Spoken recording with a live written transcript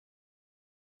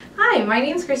Hi, my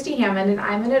name is Kristi Hammond and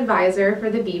I'm an advisor for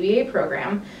the BBA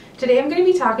program. Today I'm going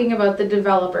to be talking about the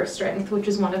developer strength, which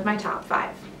is one of my top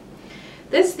 5.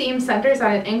 This theme centers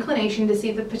on an inclination to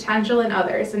see the potential in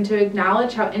others and to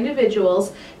acknowledge how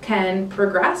individuals can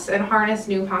progress and harness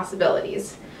new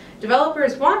possibilities.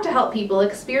 Developers want to help people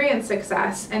experience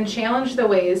success and challenge the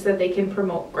ways that they can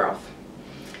promote growth.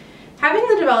 Having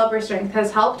the developer strength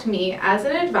has helped me, as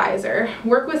an advisor,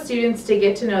 work with students to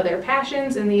get to know their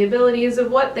passions and the abilities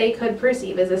of what they could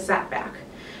perceive as a setback.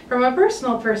 From a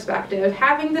personal perspective,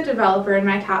 having the developer in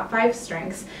my top 5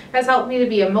 strengths has helped me to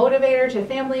be a motivator to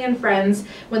family and friends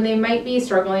when they might be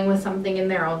struggling with something in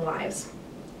their own lives.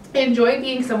 I enjoy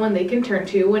being someone they can turn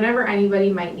to whenever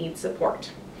anybody might need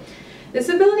support. This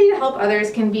ability to help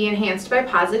others can be enhanced by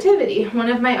positivity, one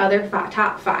of my other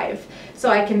top 5, so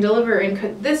I can deliver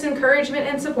this encouragement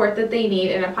and support that they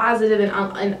need in a positive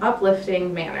and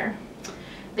uplifting manner.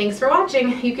 Thanks for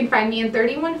watching. You can find me in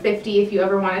 3150 if you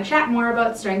ever want to chat more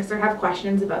about strengths or have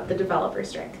questions about the developer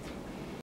strength.